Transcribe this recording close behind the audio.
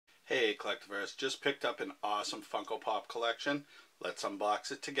Hey Collectivers, just picked up an awesome Funko Pop collection. Let's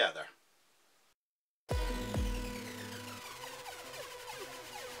unbox it together.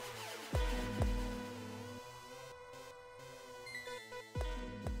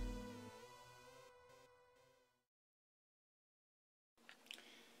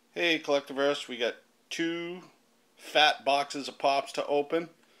 Hey Collectivers, we got two fat boxes of Pops to open.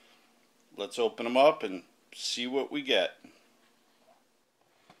 Let's open them up and see what we get.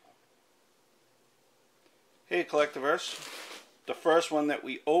 Hey Collectivers, the first one that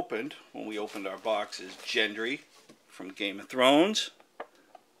we opened when we opened our box is Gendry from Game of Thrones.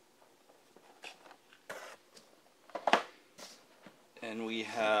 And we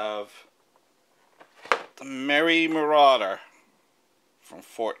have the Merry Marauder from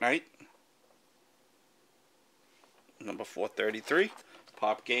Fortnite, number 433,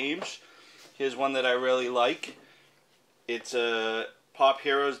 Pop Games. Here's one that I really like. It's a Pop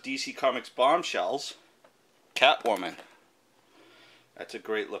Heroes DC Comics Bombshells, Catwoman. That's a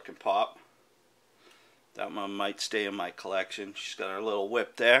great looking pop. That one might stay in my collection. She's got her little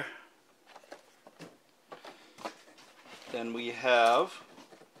whip there. Then we have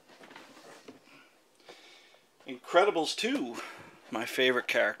Incredibles 2, my favorite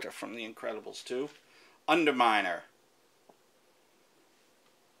character from the Incredibles 2, Underminer.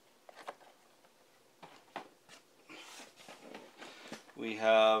 We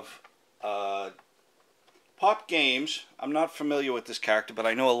have Pop Games. I'm not familiar with this character, but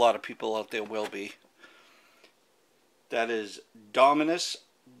I know a lot of people out there will be. That is Dominus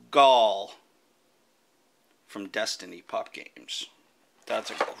Gall from Destiny Pop Games. That's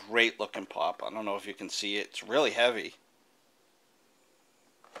a great looking pop. I don't know if you can see it. It's really heavy.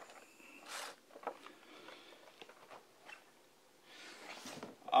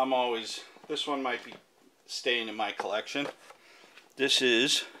 This one might be staying in my collection. This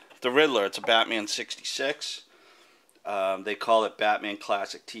is the Riddler. It's a Batman 66. They call it Batman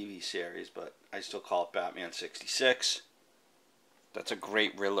Classic TV Series, but I still call it Batman 66. That's a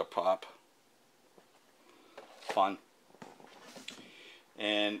great Riddler pop. Fun.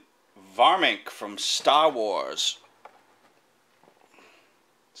 And Varmink from Star Wars.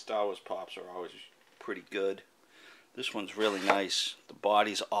 Star Wars pops are always pretty good. This one's really nice. The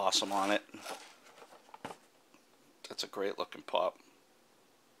body's awesome on it. That's a great looking pop.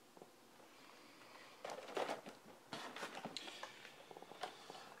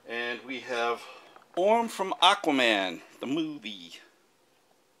 And we have Orm from Aquaman, the movie.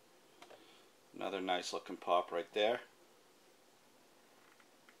 Another nice looking pop right there.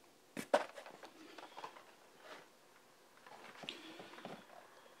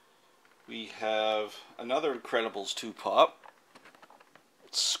 We have another Incredibles 2 pop.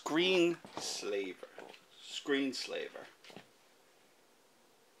 Screenslaver.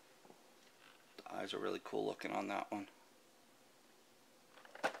 The eyes are really cool looking on that one.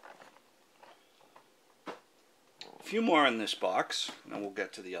 A few more in this box, and then we'll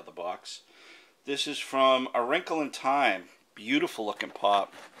get to the other box. This is from A Wrinkle in Time. Beautiful looking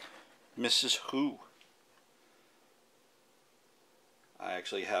pop. Mrs. Who. I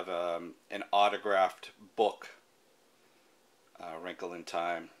actually have an autographed book, Wrinkle in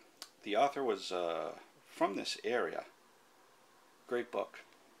Time. The author was from this area. Great book.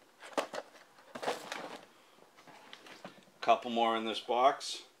 Couple more in this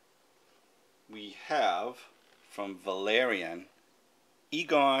box. We have from Valerian,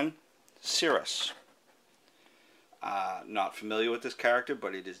 Egon Cirrus. Not familiar with this character,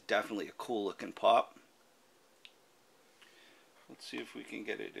 but it is definitely a cool looking pop. Let's see if we can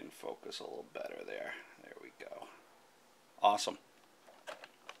get it in focus a little better there. There we go. Awesome.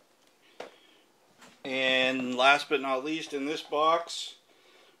 And last but not least in this box,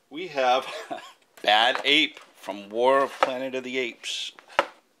 we have Bad Ape from War of Planet of the Apes.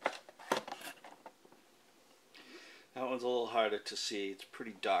 That one's a little harder to see. It's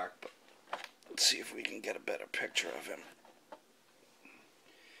pretty dark, but let's see if we can get a better picture of him.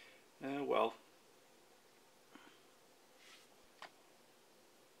 Well.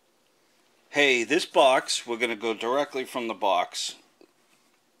 Hey, this box, we're going to go directly from the box.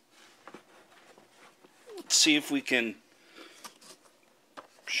 Let's see if we can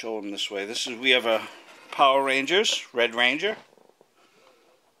show them this way. We have a Power Rangers, Red Ranger.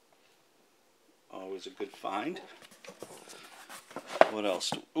 Always a good find. What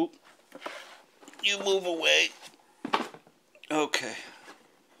else? Oop. You move away. Okay.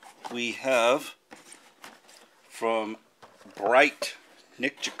 We have from Bright,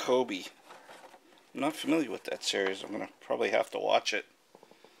 Nick Jacoby. I'm not familiar with that series. I'm going to probably have to watch it.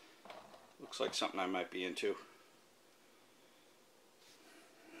 Looks like something I might be into.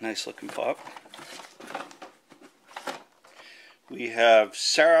 Nice looking pop. We have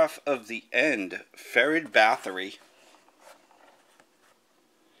Seraph of the End, Ferid Bathory.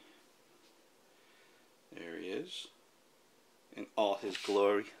 There he is, in all his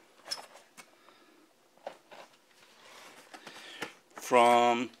glory.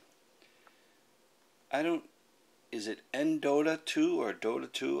 From, is it Dota 2 or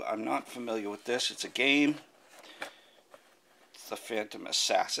Dota 2? I'm not familiar with this. It's a game. It's the Phantom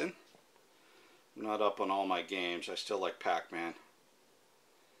Assassin. I'm not up on all my games. I still like Pac-Man.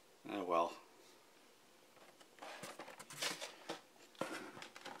 Oh well.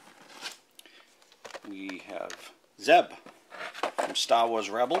 We have Zeb from Star Wars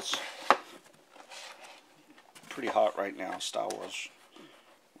Rebels. Pretty hot right now, Star Wars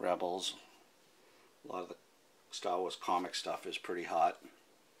Rebels. A lot of the Star Wars comic stuff is pretty hot.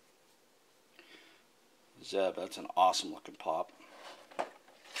 Zeb, that's an awesome looking pop.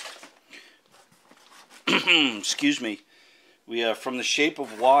 Excuse me. We have From the Shape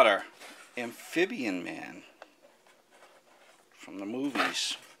of Water, Amphibian Man. From the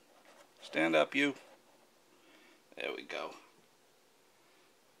movies. Stand up, you. There we go.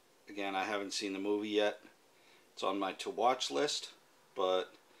 Again, I haven't seen the movie yet. It's on my to-watch list,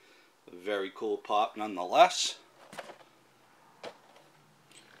 but a very cool pop nonetheless.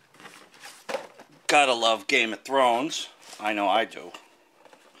 Gotta love Game of Thrones. I know I do.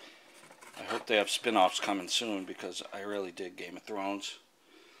 I hope they have spin-offs coming soon because I really dig Game of Thrones.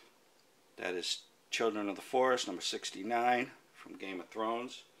 That is Children of the Forest, number 69 from Game of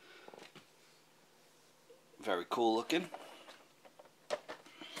Thrones. Very cool looking.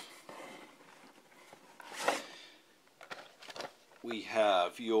 We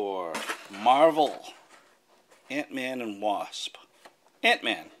have your Marvel Ant-Man and Wasp.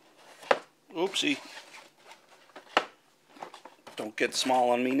 Ant-Man. Oopsie. Don't get small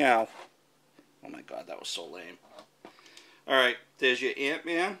on me now. Oh my god, that was so lame. Alright, there's your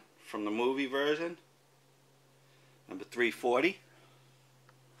Ant-Man from the movie version. Number 340.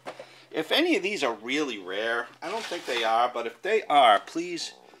 If any of these are really rare, I don't think they are, but if they are,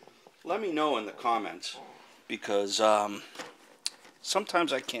 please let me know in the comments. Because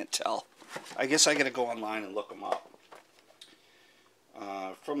sometimes I can't tell. I guess I gotta go online and look them up.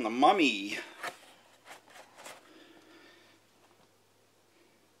 From the Mummy.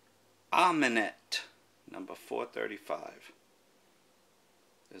 Aminet, number 435.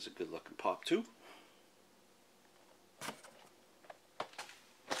 There's a good looking pop too.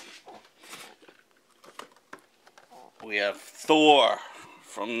 We have Thor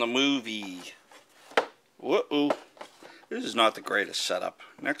from the movie. Whoa, this is not the greatest setup.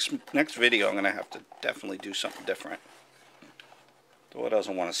 Next video I'm gonna have to definitely do something different. Thor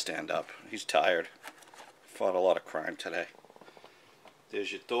doesn't want to stand up. He's tired. Fought a lot of crime today.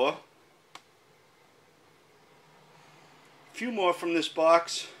 There's your Thor. A few more from this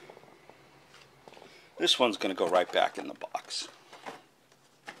box. This one's going to go right back in the box.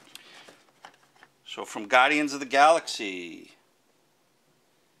 So from Guardians of the Galaxy.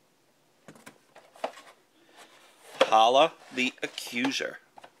 Hala the Accuser.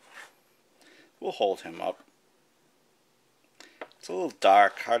 We'll hold him up. It's a little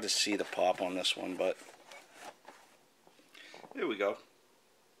dark, hard to see the pop on this one, but here we go.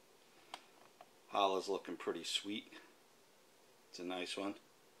 Hala's looking pretty sweet. It's a nice one.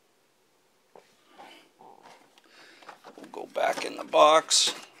 We'll go back in the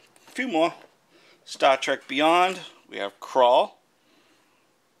box. A few more. Star Trek Beyond. We have Crawl.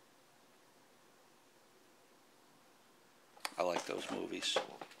 I like those movies.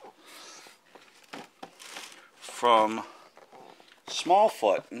 From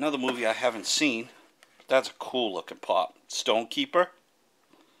Smallfoot, another movie I haven't seen. That's a cool looking pop. Stonekeeper.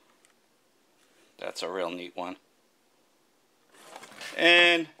 That's a real neat one.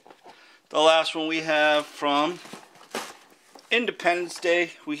 And the last one we have from Independence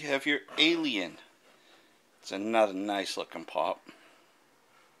Day, we have your Alien. It's another nice looking pop.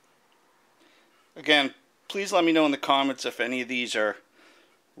 Again, please let me know in the comments if any of these are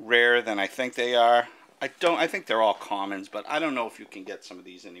rarer than I think they are. I think they're all commons, but I don't know if you can get some of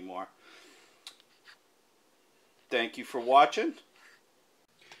these anymore. Thank you for watching.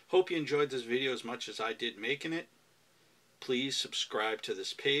 Hope you enjoyed this video as much as I did making it. Please subscribe to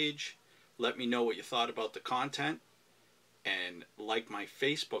this page. Let me know what you thought about the content. And like my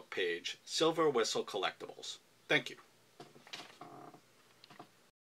Facebook page, Silver Whistle Collectibles. Thank you.